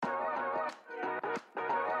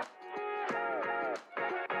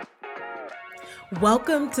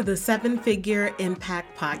Welcome to the Seven Figure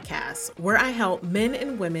Impact Podcast, where I help men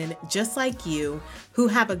and women just like you who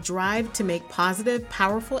have a drive to make positive,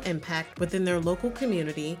 powerful impact within their local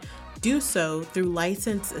community do so through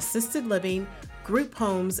licensed assisted living, group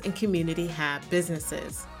homes, and community hab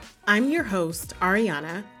businesses. I'm your host,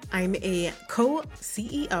 Ariana. I'm a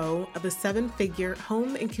co-CEO of a seven-figure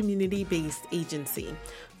home and community-based agency,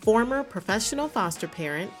 former professional foster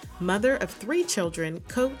parent, mother of 3 children,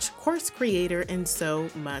 coach, course creator, and so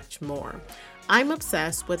much more. I'm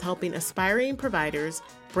obsessed with helping aspiring providers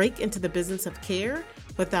break into the business of care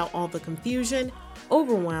without all the confusion,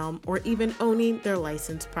 overwhelm, or even owning their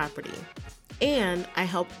licensed property. And I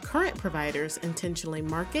help current providers intentionally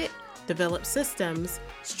market, develop systems,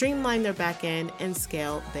 streamline their back end, and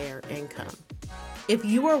scale their income. If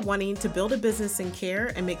you are wanting to build a business in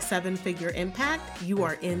care and make seven-figure impact, you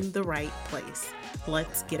are in the right place.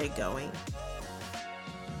 Let's get it going.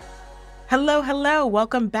 Hello.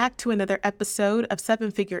 Welcome back to another episode of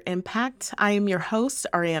Seven Figure Impact. I am your host,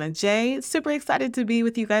 Ariana J. Super excited to be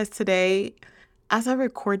with you guys today. As I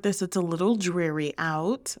record this, it's a little dreary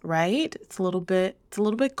out, right? It's a little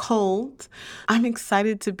bit cold. I'm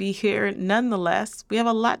excited to be here nonetheless. We have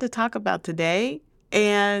a lot to talk about today,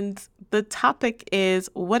 and the topic is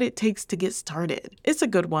what it takes to get started. It's a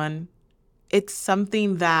good one. It's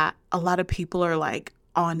something that a lot of people are like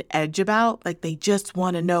on edge about, like they just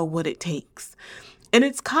want to know what it takes. And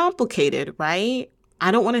it's complicated, right?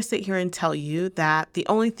 I don't want to sit here and tell you that the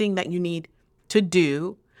only thing that you need to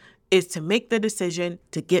do is to make the decision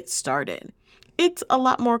to get started. It's a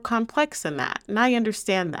lot more complex than that, and I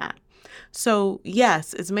understand that. So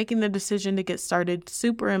yes, is making the decision to get started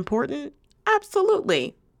super important?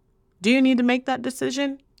 Absolutely. Do you need to make that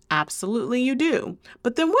decision? Absolutely you do.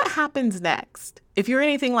 But then what happens next? If you're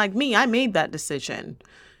anything like me, I made that decision.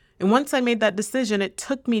 And once I made that decision, it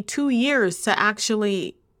took me 2 years to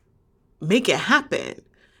actually make it happen.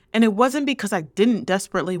 And it wasn't because I didn't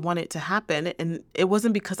desperately want it to happen. And it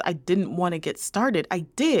wasn't because I didn't want to get started. I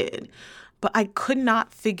did. But I could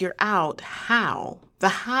not figure out how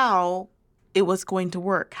it was going to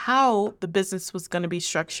work, how the business was going to be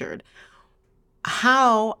structured,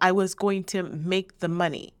 how I was going to make the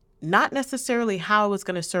money, not necessarily how I was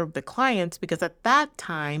going to serve the clients, because at that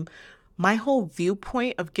time, my whole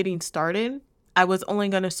viewpoint of getting started, I was only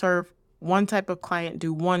going to serve one type of client,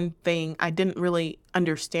 do one thing. I didn't really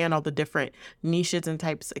understand all the different niches and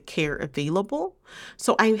types of care available.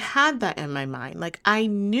 So I had that in my mind. Like I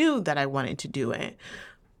knew that I wanted to do it,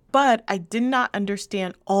 but I did not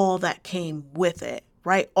understand all that came with it,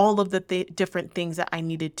 right? All of the different things that I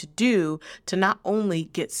needed to do to not only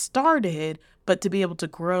get started, but to be able to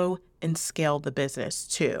grow and scale the business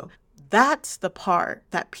too. That's the part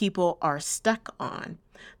that people are stuck on.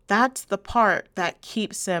 That's the part that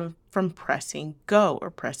keeps them from pressing go or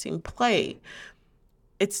pressing play.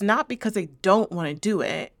 It's not because they don't want to do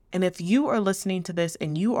it. And if you are listening to this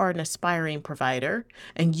and you are an aspiring provider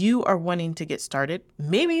and you are wanting to get started,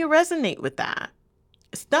 maybe you resonate with that.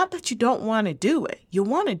 It's not that you don't want to do it. You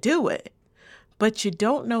want to do it, but you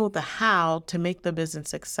don't know the how to make the business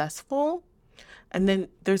successful. And then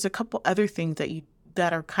there's a couple other things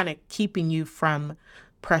that are kind of keeping you from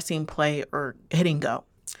pressing play or hitting go.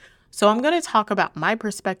 So I'm going to talk about my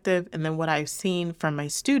perspective and then what I've seen from my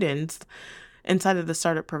students inside of the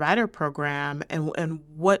Startup Provider Program and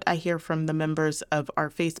what I hear from the members of our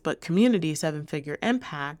Facebook community, Seven Figure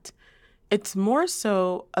Impact. It's more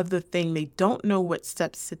so of the thing they don't know what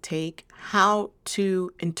steps to take, how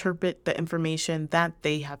to interpret the information that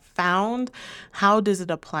they have found, how does it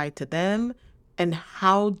apply to them, and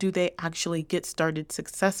how do they actually get started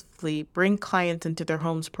successfully, bring clients into their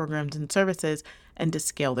homes, programs, and services, and to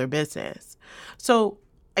scale their business. So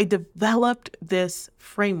I developed this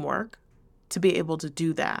framework to be able to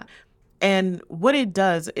do that. And what it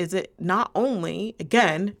does is it not only,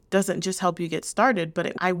 again, doesn't just help you get started,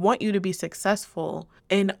 but I want you to be successful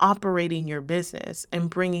in operating your business and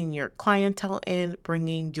bringing your clientele in,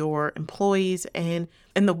 bringing your employees in.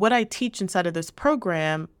 And what I teach inside of this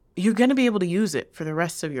program, you're going to be able to use it for the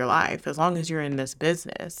rest of your life as long as you're in this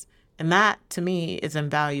business. And that, to me, is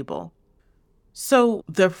invaluable. So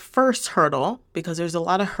the first hurdle, because there's a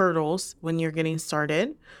lot of hurdles when you're getting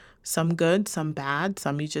started, some good, some bad,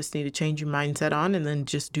 some you just need to change your mindset on and then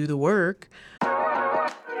just do the work.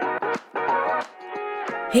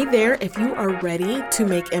 Hey there, if you are ready to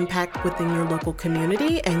make impact within your local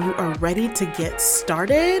community and you are ready to get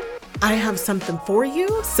started, I have something for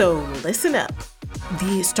you, so listen up.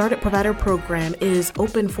 The Startup Provider Program is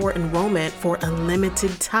open for enrollment for a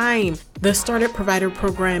limited time. The Startup Provider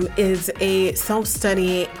Program is a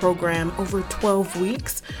self-study program over 12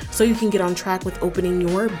 weeks, so you can get on track with opening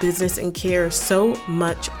your business and care so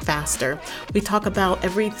much faster. We talk about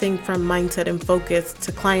everything from mindset and focus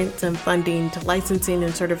to clients and funding to licensing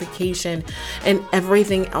and certification and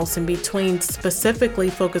everything else in between,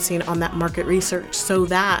 specifically focusing on that market research so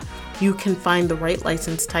that you can find the right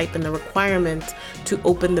license type and the requirements to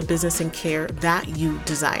open the business and care that you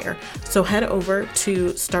desire. So head over to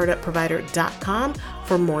startupprovider.com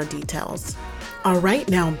for more details. All right,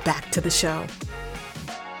 now back to the show.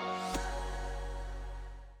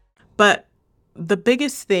 But the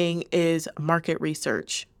biggest thing is market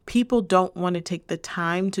research. People don't want to take the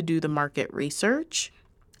time to do the market research.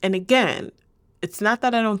 And again, it's not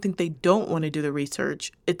that I don't think they don't want to do the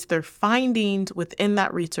research. It's their findings within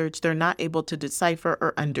that research they're not able to decipher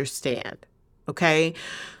or understand, okay?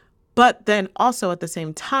 But then also at the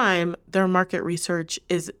same time, their market research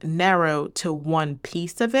is narrow to one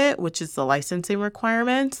piece of it, which is the licensing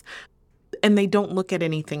requirements, and they don't look at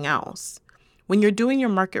anything else. When you're doing your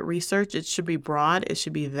market research, it should be broad, it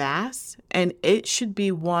should be vast, and it should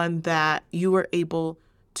be one that you are able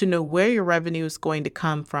to know where your revenue is going to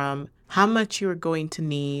come from, how much you're going to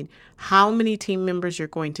need, how many team members you're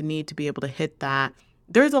going to need to be able to hit that.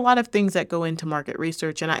 There's a lot of things that go into market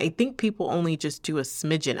research, and I think people only just do a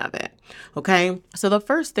smidgen of it, okay? So the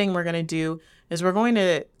first thing we're going to do is we're going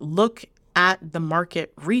to look at the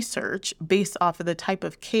market research based off of the type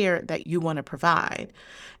of care that you want to provide.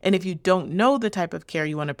 And if you don't know the type of care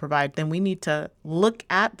you want to provide, then we need to look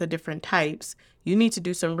at the different types. You need to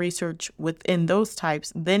do some research within those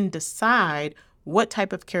types, then decide what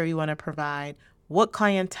type of care you want to provide, what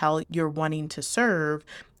clientele you're wanting to serve,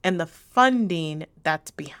 and the funding that's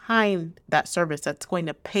behind that service that's going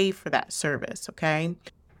to pay for that service, okay?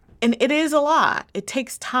 And it is a lot. It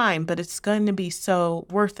takes time, but it's going to be so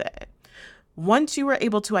worth it. Once you are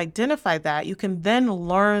able to identify that, you can then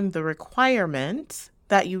learn the requirements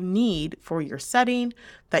that you need for your setting,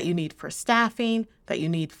 that you need for staffing, that you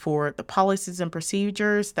need for the policies and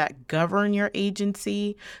procedures that govern your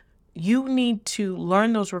agency. You need to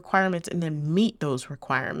learn those requirements and then meet those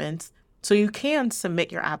requirements so you can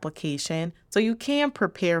submit your application, so you can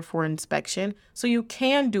prepare for inspection, so you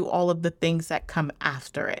can do all of the things that come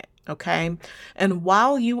after it, okay? And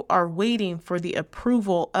while you are waiting for the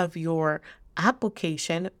approval of your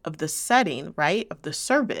application, of the setting, right, of the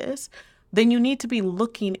service, then you need to be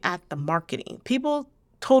looking at the marketing. People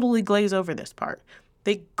totally glaze over this part.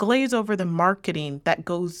 They glaze over the marketing that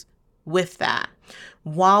goes with that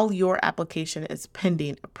while your application is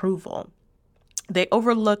pending approval. They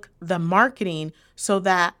overlook the marketing so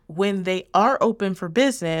that when they are open for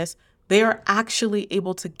business, they are actually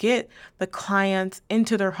able to get the clients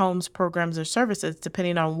into their homes, programs, or services,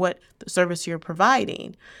 depending on what the service you're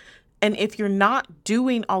providing. And if you're not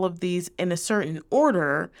doing all of these in a certain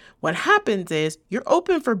order, what happens is you're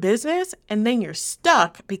open for business and then you're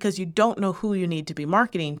stuck because you don't know who you need to be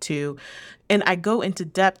marketing to. And I go into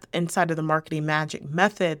depth inside of the Marketing Magic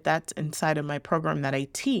Method that's inside of my program that I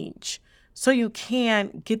teach. So you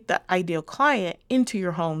can get the ideal client into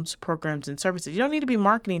your homes, programs, and services. You don't need to be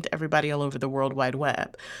marketing to everybody all over the World Wide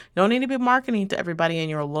Web. You don't need to be marketing to everybody in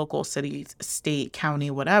your local city, state, county,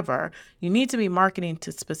 whatever. You need to be marketing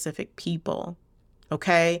to specific people.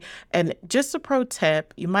 Okay. And just a pro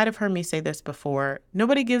tip, you might have heard me say this before.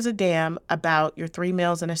 Nobody gives a damn about your 3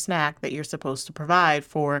 meals and a snack that you're supposed to provide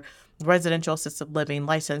for residential assisted living,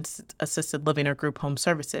 licensed assisted living, or group home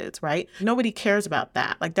services, right? Nobody cares about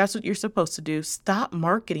that. Like, that's what you're supposed to do. Stop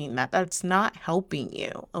marketing that. That's not helping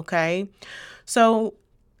you. Okay. So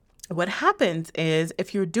what happens is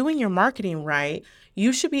if you're doing your marketing right,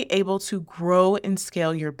 you should be able to grow and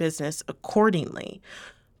scale your business accordingly.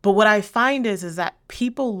 But what I find is that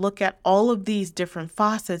people look at all of these different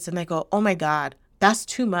faucets and they go, oh my God, that's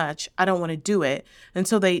too much. I don't want to do it. And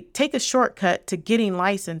so they take a shortcut to getting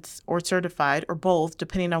licensed or certified or both,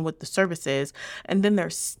 depending on what the service is. And then they're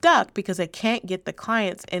stuck because they can't get the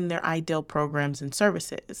clients in their ideal programs and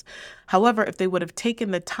services. However, if they would have taken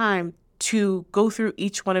the time to go through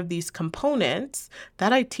each one of these components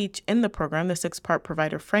that I teach in the program, the 6-part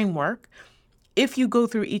provider framework, if you go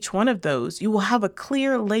through each one of those, you will have a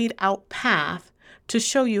clear laid out path to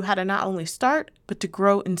show you how to not only start, but to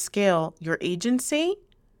grow and scale your agency,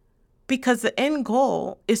 because the end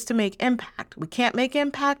goal is to make impact. We can't make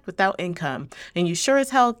impact without income. And you sure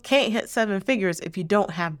as hell can't hit 7 figures if you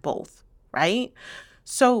don't have both, right?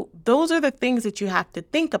 So those are the things that you have to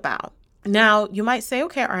think about. Now, you might say,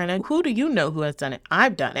 okay, Ariana, who do you know who has done it?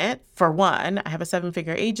 I've done it. For one, I have a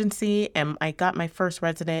 7-figure agency and I got my first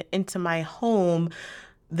resident into my home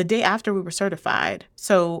the day after we were certified.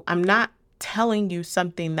 So I'm not telling you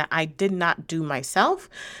something that I did not do myself.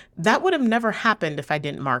 That would have never happened if I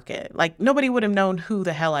didn't market. Like nobody would have known who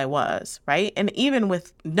the hell I was, right? And even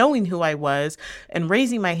with knowing who I was and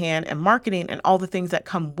raising my hand and marketing and all the things that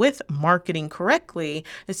come with marketing correctly,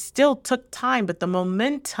 it still took time, but the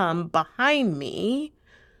momentum behind me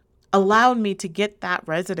allowed me to get that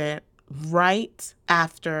resident right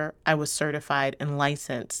after I was certified and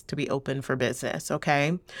licensed to be open for business.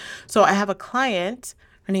 Okay. So I have a client,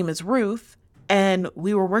 her name is Ruth, and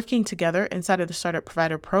we were working together inside of the Startup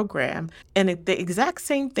Provider Program. And the exact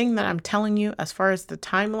same thing that I'm telling you as far as the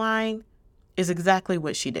timeline is exactly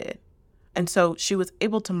what she did. And so she was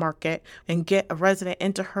able to market and get a resident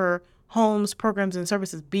into her homes, programs, and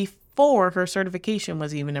services before her certification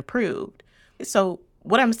was even approved. So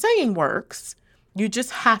what I'm saying works. You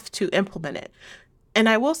just have to implement it. And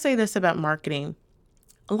I will say this about marketing.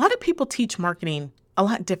 A lot of people teach marketing a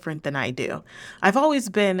lot different than I do. I've always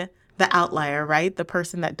been the outlier, right? The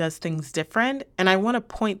person that does things different. And I want to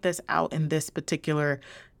point this out in this particular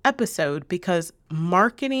episode because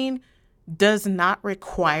marketing does not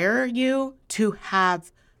require you to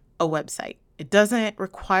have a website. It doesn't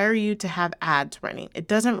require you to have ads running. It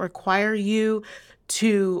doesn't require you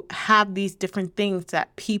to have these different things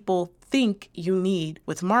that people think you need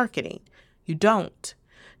with marketing. You don't.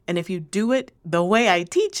 And if you do it the way I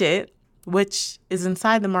teach it, which is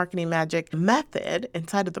inside the Marketing Magic method,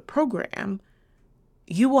 inside of the program,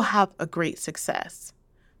 you will have a great success.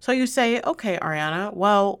 So you say, okay, Ariana,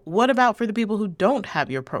 well, what about for the people who don't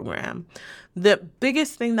have your program? The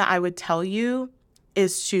biggest thing that I would tell you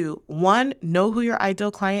is to, one, know who your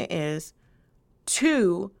ideal client is.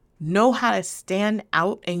 Two, know how to stand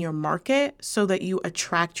out in your market so that you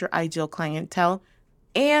attract your ideal clientele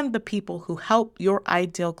and the people who help your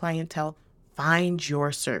ideal clientele find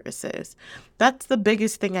your services. That's the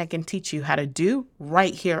biggest thing I can teach you how to do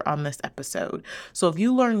right here on this episode. So if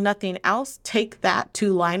you learn nothing else, take that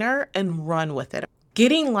two-liner and run with it.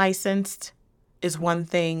 Getting licensed is one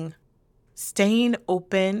thing. Staying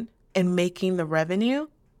open and making the revenue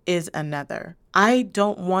is another. I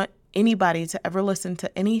don't want anybody to ever listen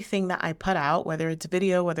to anything that I put out, whether it's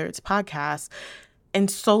video, whether it's podcast, and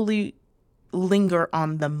solely linger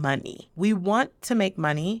on the money. We want to make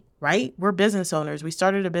money, right? We're business owners. We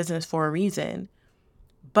started a business for a reason,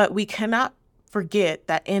 but we cannot forget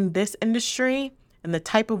that in this industry and the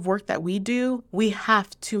type of work that we do, we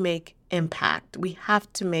have to make impact. We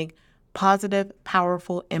have to make positive,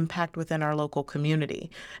 powerful impact within our local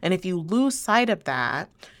community. And if you lose sight of that,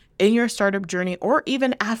 in your startup journey or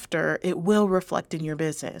even after, it will reflect in your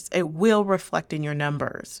business. It will reflect in your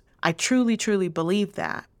numbers. I truly, truly believe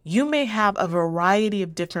that. You may have a variety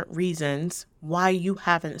of different reasons why you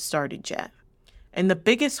haven't started yet. And the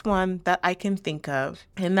biggest one that I can think of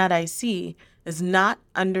and that I see is not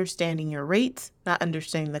understanding your rates, not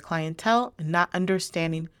understanding the clientele, and not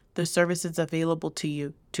understanding the services available to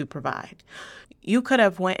you to provide. You could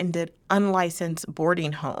have went and did unlicensed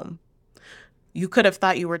boarding home. You could have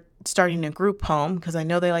thought you were starting a group home because I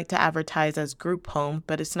know they like to advertise as group home,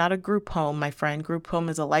 but it's not a group home, my friend. Group home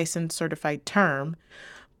is a licensed certified term.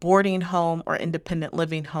 Boarding home or independent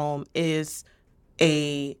living home is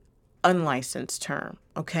a unlicensed term,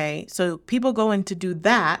 okay? So people go in to do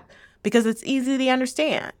that because it's easy to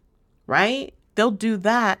understand, right? They'll do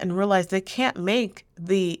that and realize they can't make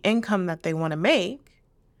the income that they want to make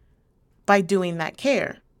by doing that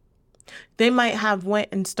care. They might have went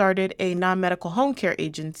and started a non-medical home care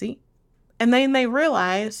agency, and then they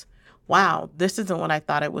realize, wow, this isn't what I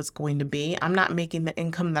thought it was going to be. I'm not making the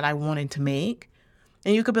income that I wanted to make.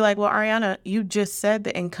 And you could be like, well, Ariana, you just said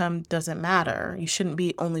the income doesn't matter. You shouldn't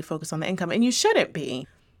be only focused on the income, and you shouldn't be.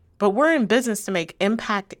 But we're in business to make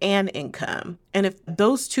impact and income. And if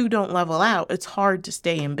those two don't level out, it's hard to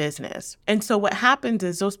stay in business. And so what happens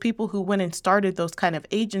is those people who went and started those kind of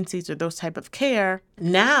agencies or those type of care,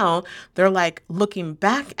 now they're like looking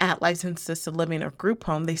back at licensed assisted living or group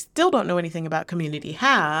home. They still don't know anything about Community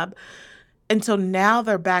Hab. And so now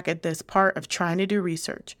they're back at this part of trying to do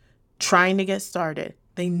research, trying to get started.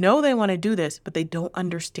 They know they want to do this, but they don't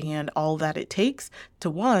understand all that it takes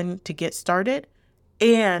to, one, to get started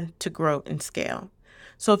and to grow and scale.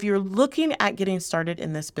 So if you're looking at getting started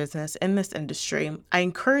in this business, in this industry, I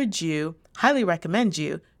encourage you, highly recommend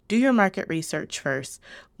you, do your market research first.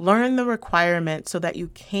 Learn the requirements so that you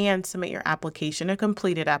can submit your application, a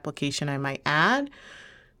completed application, I might add.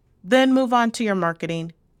 Then move on to your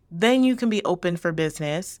marketing. Then you can be open for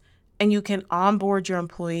business and you can onboard your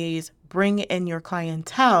employees, bring in your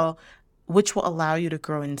clientele, which will allow you to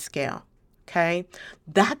grow and scale. Okay?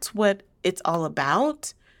 That's what it's all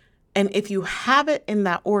about. And if you have it in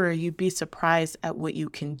that order, you'd be surprised at what you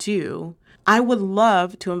can do. I would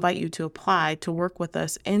love to invite you to apply to work with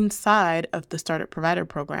us inside of the Startup Provider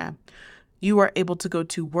Program. You are able to go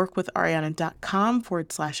to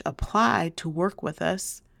workwithariana.com/apply to work with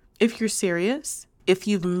us. If you're serious, if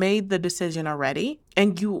you've made the decision already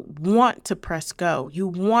and you want to press go, you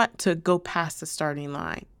want to go past the starting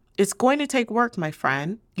line. It's going to take work, my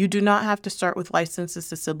friend. You do not have to start with licensed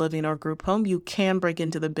assisted living or group home. You can break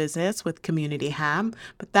into the business with Community Hab,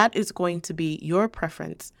 but that is going to be your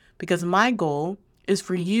preference because my goal is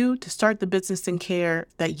for you to start the business and care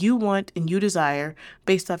that you want and you desire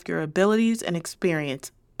based off your abilities and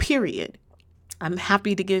experience, period. I'm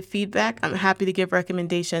happy to give feedback. I'm happy to give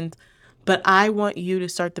recommendations, but I want you to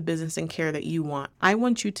start the business and care that you want. I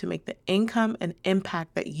want you to make the income and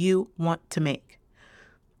impact that you want to make.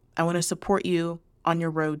 I want to support you on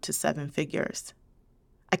your road to 7 figures.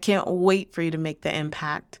 I can't wait for you to make the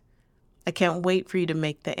impact. I can't wait for you to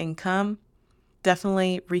make the income.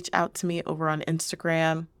 Definitely reach out to me over on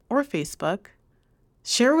Instagram or Facebook.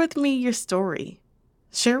 Share with me your story.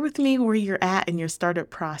 Share with me where you're at in your startup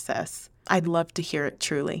process. I'd love to hear it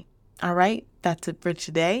truly. All right, that's it for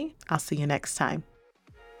today. I'll see you next time.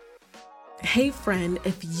 Hey friend,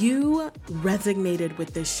 if you resonated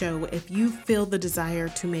with this show, if you feel the desire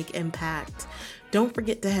to make impact, don't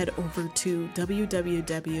forget to head over to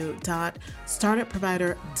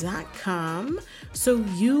www.startupprovider.com so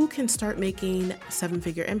you can start making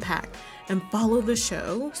 7-figure impact and follow the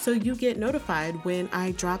show so you get notified when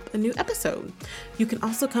I drop a new episode. You can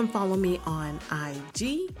also come follow me on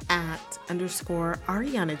IG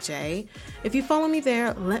 @_ArianaJ. If you follow me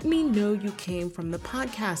there, let me know you came from the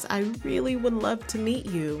podcast. I really would love to meet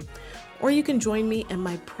you. Or you can join me in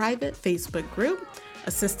my private Facebook group,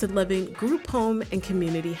 Assisted Living, Group Home, and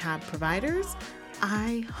Community Hab Providers.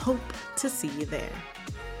 I hope to see you there.